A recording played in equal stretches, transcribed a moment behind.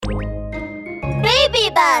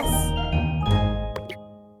bus.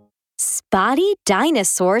 Spotty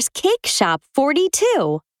Dinosaur's Cake Shop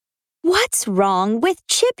 42. What's wrong with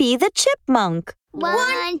Chippy the Chipmunk?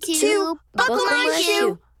 1, 2, buckle my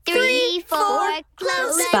shoe. 3, 4,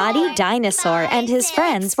 close the Spotty door. Dinosaur and his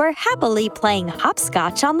friends were happily playing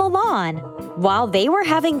hopscotch on the lawn. While they were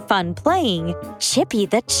having fun playing, Chippy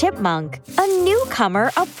the Chipmunk, a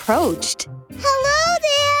newcomer, approached. Hello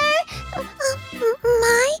there.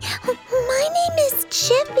 My name is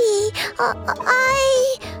Chippy.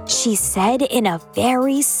 She said in a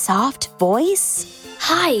very soft voice.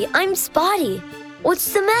 Hi, I'm Spotty.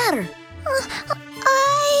 What's the matter?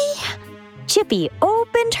 Chippy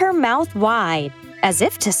opened her mouth wide, as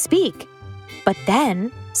if to speak, but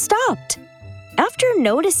then stopped. After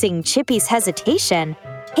noticing Chippy's hesitation,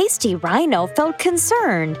 Hasty Rhino felt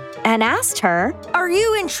concerned and asked her, Are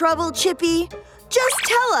you in trouble, Chippy? Just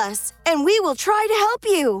tell us, and we will try to help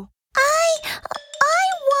you. I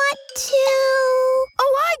want to...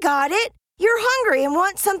 Oh, I got it. You're hungry and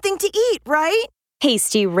want something to eat, right?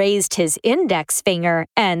 Hasty raised his index finger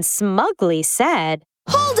and smugly said,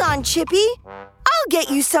 Hold on, Chippy. I'll get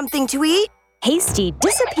you something to eat. Hasty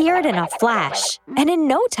disappeared in a flash, and in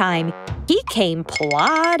no time, he came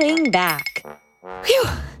plodding back. Phew,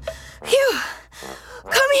 phew.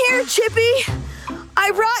 Come here, Chippy.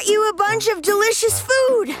 I brought you a bunch of delicious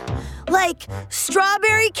food, like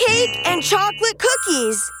strawberry cake and chocolate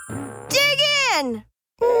cookies. Dig in.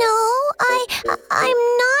 No, I'm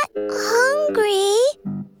not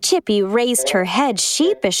hungry. Chippy raised her head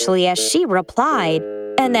sheepishly as she replied,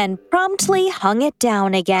 and then promptly hung it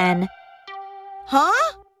down again.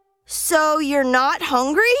 Huh? So you're not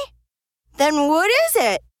hungry? Then what is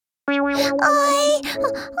it?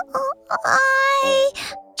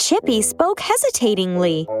 Chippy spoke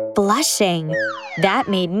hesitatingly, blushing. That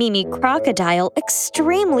made Mimi Crocodile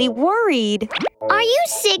extremely worried. Are you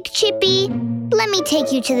sick, Chippy? Let me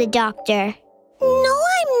take you to the doctor. No,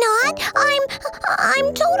 I'm not.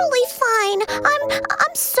 I'm totally fine.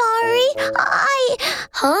 I'm sorry.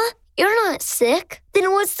 Huh? You're not sick?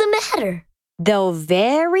 Then what's the matter? Though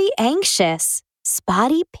very anxious,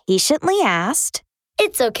 Spotty patiently asked,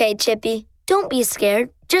 It's okay, Chippy. Don't be scared.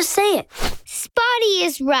 Just say it. Spotty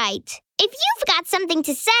is right. If you've got something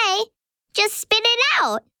to say, just spit it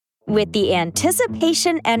out. With the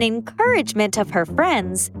anticipation and encouragement of her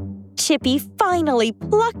friends, Chippy finally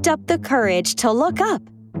plucked up the courage to look up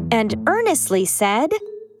and earnestly said,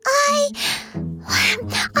 I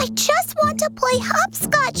just want to play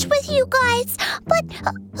hopscotch with you guys, but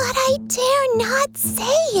I dare not say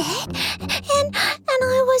it. And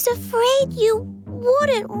I was afraid you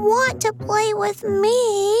wouldn't want to play with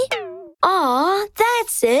me. Aw,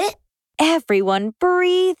 that's it. Everyone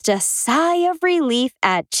breathed a sigh of relief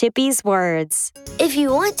at Chippy's words. If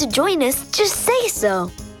you want to join us, just say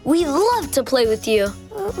so. We'd love to play with you.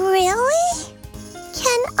 Really?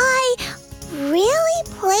 Can I really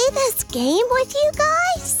play this game with you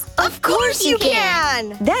guys? Of course you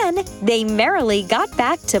can! Then they merrily got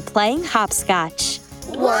back to playing hopscotch.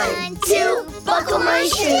 1, 2, buckle my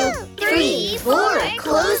shoe. 3, 4,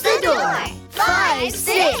 close the door. 5,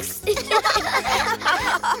 6.